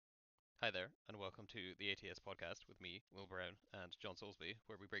Hi there, and welcome to the ATS podcast with me, Will Brown, and John Soulsby,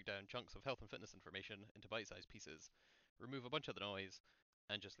 where we break down chunks of health and fitness information into bite sized pieces, remove a bunch of the noise,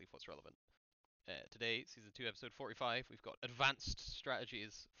 and just leave what's relevant. Today, Season 2, Episode 45, we've got advanced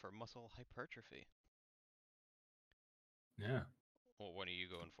strategies for muscle hypertrophy. Yeah, What one are you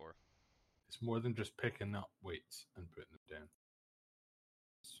going for? it's more than just picking up weights and putting them down.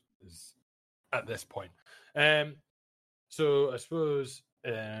 Is at this point. So I suppose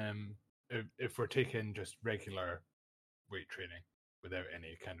if we're taking just regular weight training without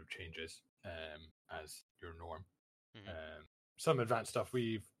any kind of changes as your norm, Mm-hmm. some advanced stuff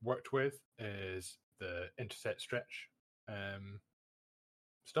we've worked with is the interset stretch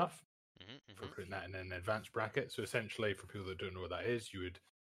stuff Mm-hmm. for Mm-hmm. putting that in an advanced bracket. So essentially, for people that don't know what that is, you would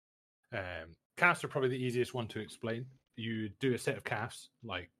calves are probably the easiest one to explain. You do a set of calves,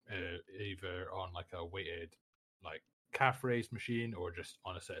 like either on like a weighted like calf raise machine or just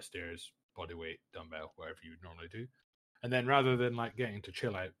on a set of stairs, body weight, dumbbell, whatever you would normally do. And then rather than like getting to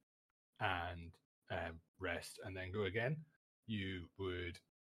chill out and rest and then go again, you would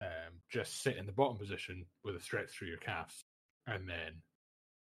just sit in the bottom position with a stretch through your calves and then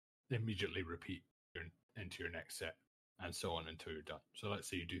immediately repeat into your next set and so on until you're done. So let's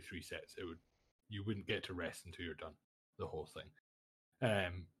say you do 3 sets, you wouldn't get to rest until you're done the whole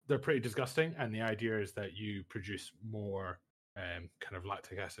thing. They're pretty disgusting, and the idea is that you produce more kind of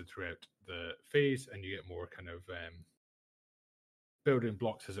lactic acid throughout the phase, and you get more kind of building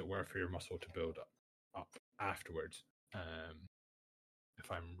blocks, as it were, for your muscle to build up afterwards.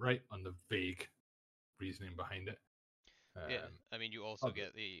 If I'm right on the vague reasoning behind it. Yeah, Um, I mean, you also other,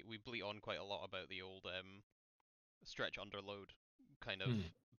 get we bleat on quite a lot about the old stretch under load kind of hmm,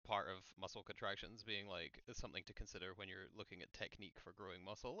 part of muscle contractions being like something to consider when you're looking at technique for growing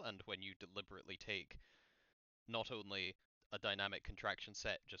muscle and when you deliberately take not only a dynamic contraction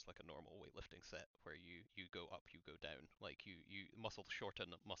set just like a normal weightlifting set where you go up, you go down, like you muscle shorten,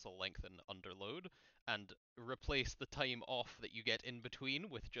 muscle lengthen under load, and replace the time off that you get in between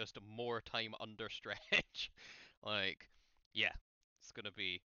with just more time under stretch. Like, yeah, it's going to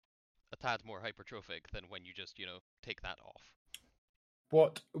be a tad more hypertrophic than when you just, take that off.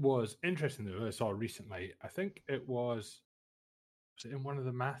 What was interesting though, I saw recently, I think was it in one of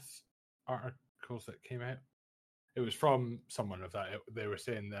the maths articles that came out? It was from someone of that. They were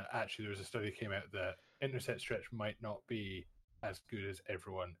saying that actually there was a study that came out that interset stretch might not be as good as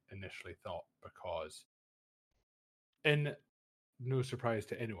everyone initially thought because, in no surprise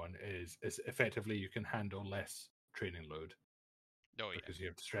to anyone, is effectively you can handle less training load Oh yeah. because you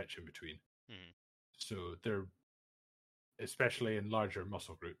have to stretch in between. Hmm. So they're especially in larger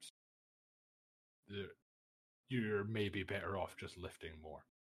muscle groups, you're maybe better off just lifting more.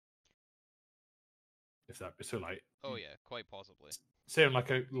 If that so, like Oh yeah, quite possibly. say on like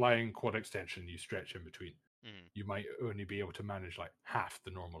a lying quad extension, you stretch in between. Hmm. You might only be able to manage like half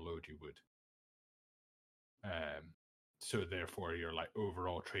the normal load you would. Um, so therefore, your like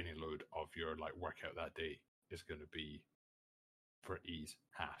overall training load of your like workout that day is going to be for ease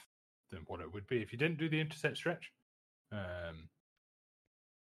half than what it would be if you didn't do the interset stretch. Um,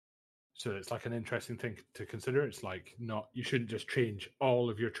 So it's like an interesting thing to consider. It's like not you shouldn't just change all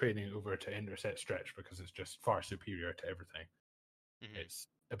of your training over to interset stretch because it's just far superior to everything. Hmm. It's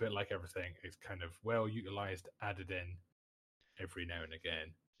a bit like everything. It's kind of well utilized, added in every now and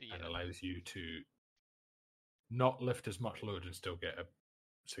again, and Yeah. allows you to not lift as much load and still get a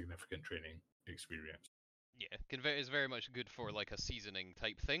significant training experience. Yeah, is very much good for like a seasoning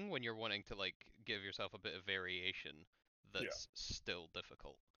type thing when you're wanting to like give yourself a bit of variation Yeah. that's still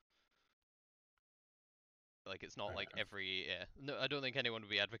difficult. Like it's not like Uh, every yeah. No, I don't think anyone would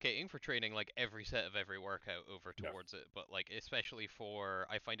be advocating for training like every set of every workout over no. towards it, but like especially for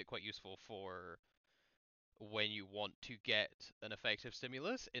I find it quite useful for when you want to get an effective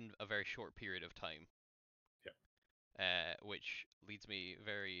stimulus in a very short period of time. Yeah. Which leads me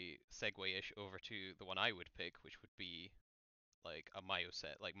very segue-ish over to the one I would pick, which would be like a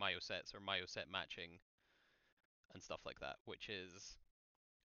myoset, like myosets or myoset matching and stuff like that, which is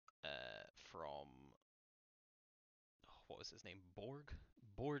from what was his name?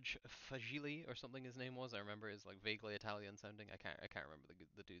 Borg Fagili or something his name was. I remember it's like vaguely Italian sounding. I can't remember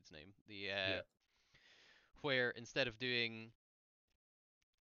the dude's name. The Yeah. where instead of doing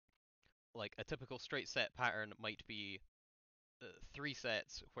like a typical straight set pattern might be 3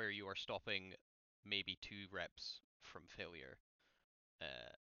 sets where you are stopping maybe 2 reps from failure,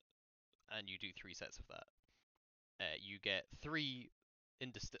 uh, and you do 3 sets of that. You get three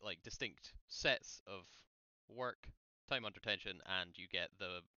distinct sets of work, time under tension, and you get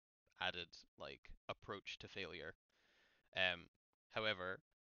the added like approach to failure. Um, However,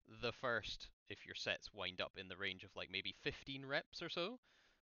 the first, if your sets wind up in the range of like maybe 15 reps or so,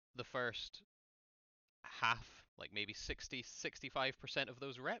 the first half, like maybe 60, 65% of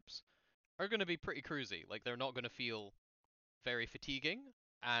those reps are going to be pretty cruisy. Like they're not going to feel very fatiguing,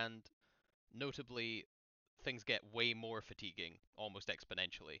 and notably, things get way more fatiguing almost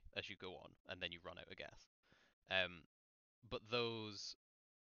exponentially as you go on, and then you run out of gas. Um, but those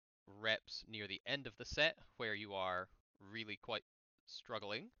reps near the end of the set where you are really quite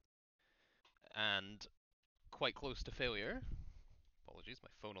struggling and quite close to failure. Apologies, my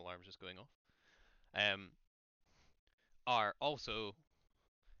phone alarm's just going off. Um, are also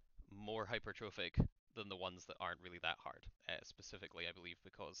more hypertrophic than the ones that aren't really that hard. Specifically, I believe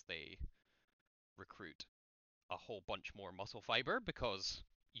because they recruit a whole bunch more muscle fiber because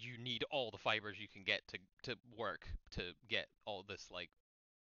you need all the fibers you can get to work to get all this like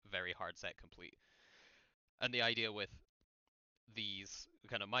very hard set complete. And the idea with these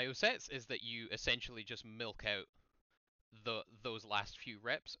kind of myo sets is that you essentially just milk out those last few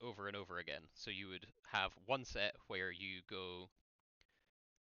reps over and over again. So you would have one set where you go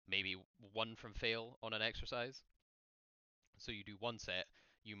maybe one from fail on an exercise. So you do one set,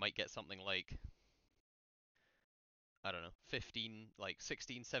 you might get something like I don't know, 15, like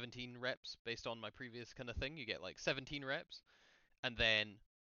 16, 17 reps based on my previous kind of thing. You get like 17 reps, and then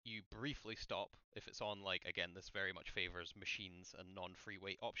you briefly stop if it's on, like, again, this very much favors machines and non-free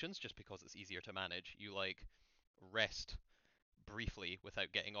weight options just because it's easier to manage. You like rest briefly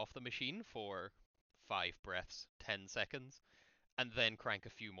without getting off the machine for 5 breaths, 10 seconds, and then crank a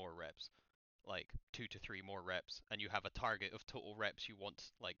few more reps, like 2 to 3 more reps, and you have a target of total reps you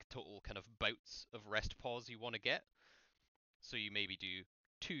want, like total kind of bouts of rest pause you want to get. So you maybe do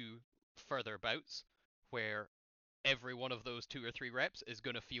 2 further bouts where every one of those 2 or 3 reps is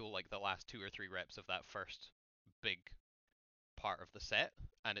going to feel like the last 2 or 3 reps of that first big part of the set,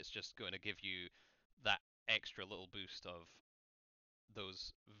 and it's just going to give you that extra little boost of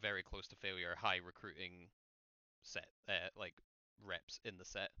those very close to failure, high recruiting set, like reps in the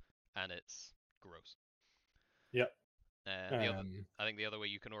set, and it's gross. Yep. The other, Um, I think the other way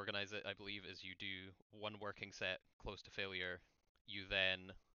you can organize it, I believe, is you do one working set close to failure. You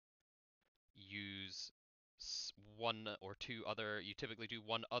then use one or two other. You typically do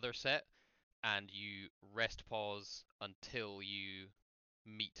one other set, and you rest pause until you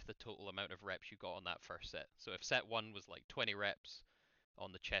meet the total amount of reps you got on that first set. So if set one was like 20 reps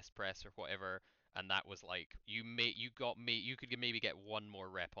on the chest press or whatever, and that was like you could maybe get one more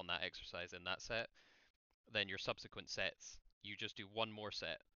rep on that exercise in that set, then your subsequent sets you just do one more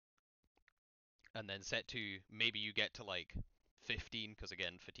set, and then set two maybe you get to like 15 because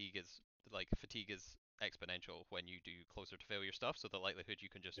again fatigue is exponential when you do closer to failure stuff, so the likelihood you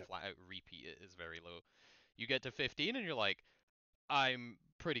can just yep. flat out repeat it is very low. You get to 15 and you're like, I'm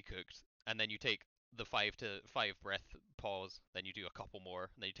pretty cooked. And then you take the 5 breath pause, then you do a couple more,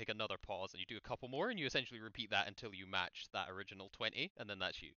 and then you take another pause and you do a couple more, and you essentially repeat that until you match that original 20, and then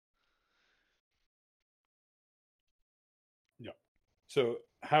that's you. Yep. So,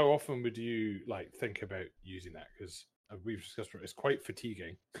 how often would you like think about using that? Because we've discussed it's quite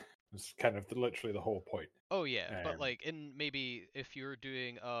fatiguing. It's kind of literally the whole point. Oh yeah, but Um, like in maybe if you're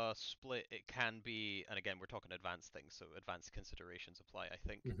doing a split, it can be, and again we're talking advanced things, so advanced considerations apply, I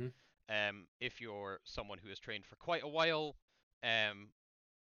think. mhm. If you're someone who has trained for quite a while, um,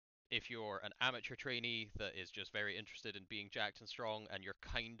 if you're an amateur trainee that is just very interested in being jacked and strong, and you're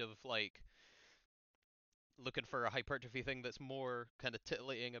kind of like looking for a hypertrophy thing that's more kind of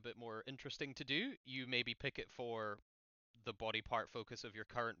titillating, a bit more interesting to do, you maybe pick it for the body part focus of your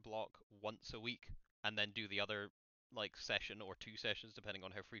current block once a week, and then do the other like session or 2 sessions, depending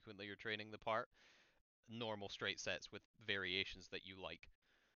on how frequently you're training the part, normal straight sets with variations that you like.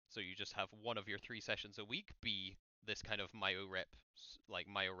 So you just have one of your 3 sessions a week be this kind of myo rep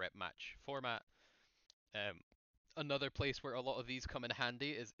match format. Um, Another place where a lot of these come in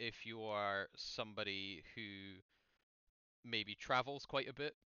handy is if you are somebody who maybe travels quite a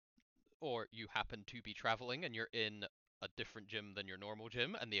bit, or you happen to be traveling and you're in a different gym than your normal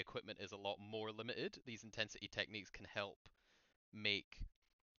gym and the equipment is a lot more limited. These intensity techniques can help make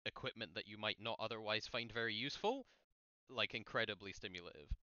equipment that you might not otherwise find very useful like incredibly stimulative.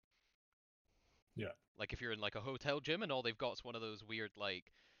 Yeah. Like if you're in like a hotel gym and all they've got is one of those weird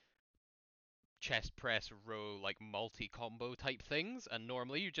like chest press row like multi combo type things, and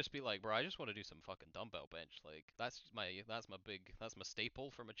normally you'd just be like, bro, I just want to do some fucking dumbbell bench. Like that's my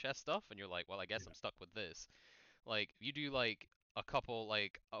staple for my chest stuff, and you're like, well, I guess I'm Yeah. stuck with this. Like you do like a couple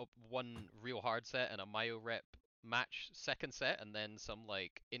like one real hard set and a myo rep match second set, and then some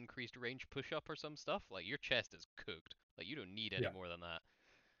like increased range push up or some stuff. Like your chest is cooked. Like you don't need any Yeah. more than that.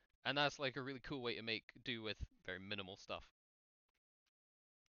 And that's like a really cool way to make do with very minimal stuff.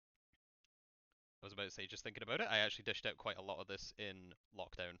 I was about to say, just thinking about it, I actually dished out quite a lot of this in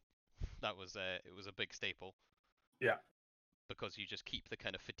lockdown. That was it was a big staple Yeah. because you just keep the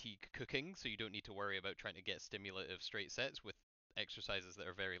kind of fatigue cooking, so you don't need to worry about trying to get stimulative straight sets with exercises that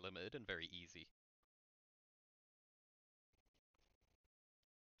are very limited and very easy.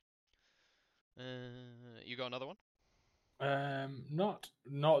 You got another one? Not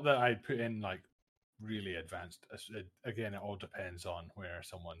that I'd put in like really advanced. Again, it all depends on where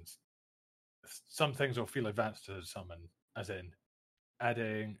someone's. Some things will feel advanced to someone, as in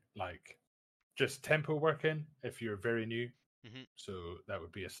adding like just tempo work in if you're very new. Hmm. So that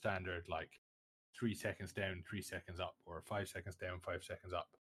would be a standard like 3 seconds down, 3 seconds up, or 5 seconds down, 5 seconds up,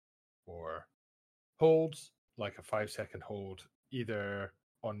 or holds like a 5 second hold either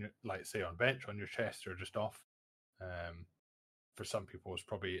on like say on bench on your chest or just off. Um, for some people, it's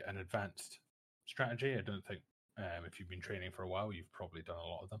probably an advanced strategy. I don't think if you've been training for a while, you've probably done a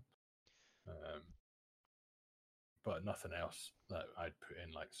lot of them. Um, but nothing else that I'd put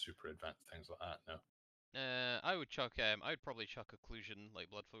in like super advanced things like that. No. I would chuck. I would probably chuck occlusion, like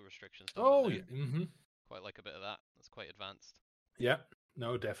blood flow restriction stuff, in Oh there. yeah. Mm-hmm. Quite like a bit of that. That's quite advanced. Yeah.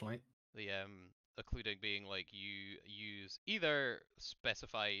 No, definitely. The occluding being like you use either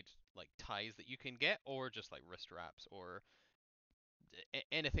specified like ties that you can get, or just like wrist wraps, or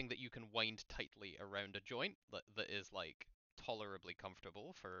anything that you can wind tightly around a joint that is like tolerably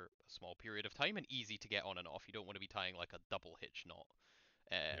comfortable for a small period of time and easy to get on and off. You don't want to be tying like a double hitch knot,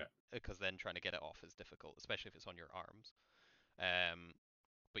 uh, Yeah. because then trying to get it off is difficult, especially if it's on your arms. Um,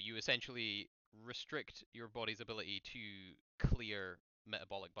 but you essentially restrict your body's ability to clear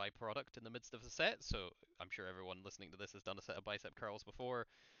metabolic byproduct in the midst of the set. So I'm sure everyone listening to this has done a set of bicep curls before.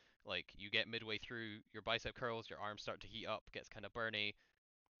 Like you get midway through your bicep curls, your arms start to heat up, gets kind of burny.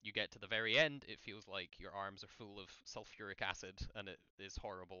 You get to the very end, it feels like your arms are full of sulfuric acid and it is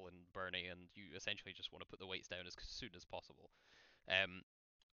horrible and burny, and you essentially just want to put the weights down as soon as possible. Um,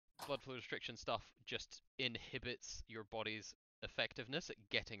 Blood flow restriction stuff just inhibits your body's effectiveness at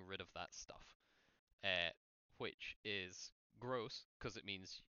getting rid of that stuff, uh, which is gross because it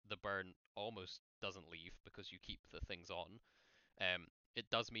means the burn almost doesn't leave because you keep the things on. Um, it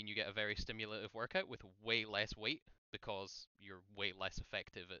does mean you get a very stimulative workout with way less weight because you're way less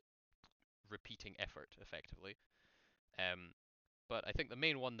effective at repeating effort effectively. Um, but I think the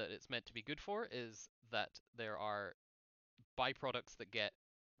main one that it's meant to be good for is that there are byproducts that get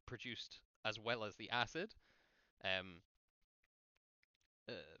produced as well as the acid, um,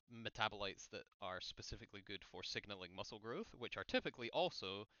 uh, metabolites that are specifically good for signaling muscle growth, which are typically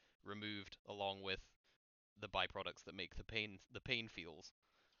also removed along with the byproducts that make the pain feels.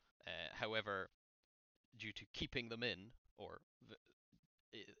 However, due to keeping them in or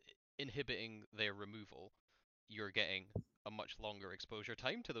inhibiting their removal, you're getting a much longer exposure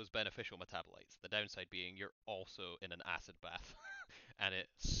time to those beneficial metabolites. The downside being you're also in an acid bath, and it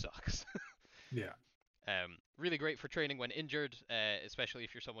sucks. Yeah. Really great for training when injured, especially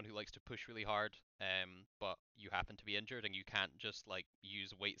if you're someone who likes to push really hard, but you happen to be injured and you can't just like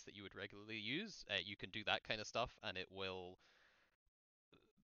use weights that you would regularly use. You can do that kind of stuff, and it will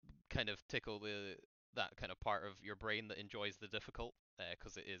kind of tickle the that kind of part of your brain that enjoys the difficult,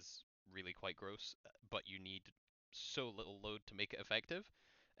 because it is really quite gross, but you need so little load to make it effective.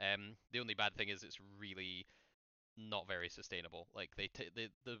 The only bad thing is it's really not very sustainable. Like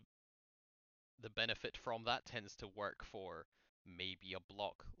the benefit from that tends to work for maybe a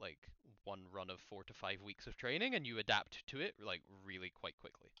block, like one run of 4 to 5 weeks of training, and you adapt to it like really quite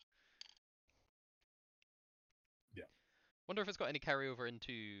quickly. Yeah. Wonder if it's got any carryover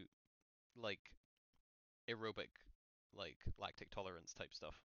into like aerobic, like lactic tolerance type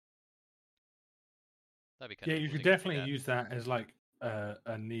stuff. That'd be kind Yeah, of you could interesting to look definitely at. use that as like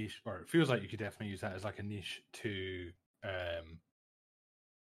a niche, or it feels like you could definitely use that as like a niche to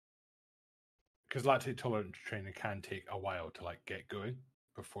because lactate tolerance training can take a while to like get going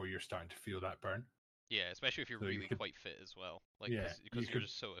before you're starting to feel that burn. Yeah, especially if you're So you really could, quite fit as well, like yeah, you because you're could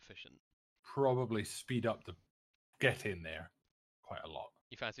just so efficient. probably speed up the get in there quite a lot.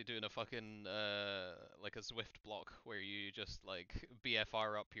 You fancy doing a fucking like a Zwift block where you just like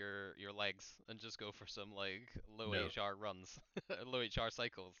BFR up your legs and just go for some like low No, HR runs, low HR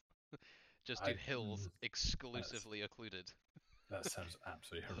cycles. Just do I hills that's exclusively occluded. that sounds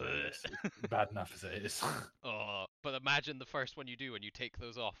absolutely horrendous. Bad enough as it is. Oh, but imagine the first one you do when you take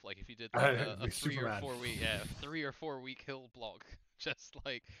those off. Like if you did like a, I'd a be three or Superman. 4 week, yeah, 3 or 4 week hill block, just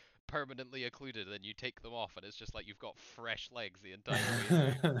like permanently occluded, and you take them off, and it's just like you've got fresh legs the entire way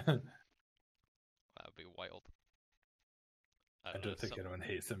through. That would be wild. I I don't know. don't think anyone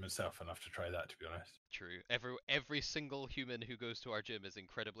hates them himself enough to try that, to be honest. True. Every single human who goes to our gym is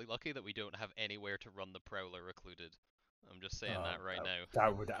incredibly lucky that we don't have anywhere to run the prowler occluded. I'm just saying that right now.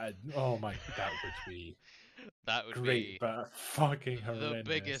 That would add, oh my, that would be That would great, be but fucking the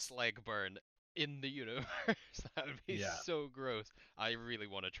biggest horrendous. leg burn in the universe. That would be Yeah. so gross. I really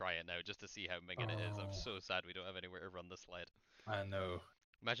want to try it now just to see how minging it is. I'm Oh, so sad we don't have anywhere to run the sled. I know.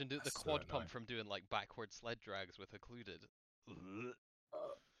 Imagine do the That's so quad pump annoying. from doing like backward sled drags with occluded.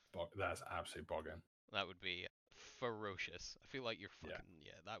 That's absolutely bogging. That would be ferocious. I feel like you're Yeah. fucking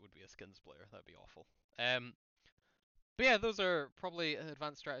yeah. That would be a skin splitter. That'd be awful. But yeah, those are probably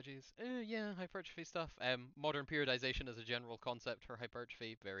advanced strategies. Yeah, hypertrophy stuff. Modern periodization as a general concept for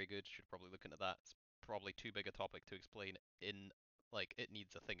hypertrophy, very good. Should probably look into that. It's probably too big a topic to explain in like it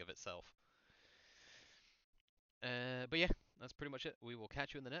needs a thing of itself. But yeah, that's pretty much it. We will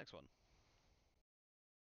catch you in the next one.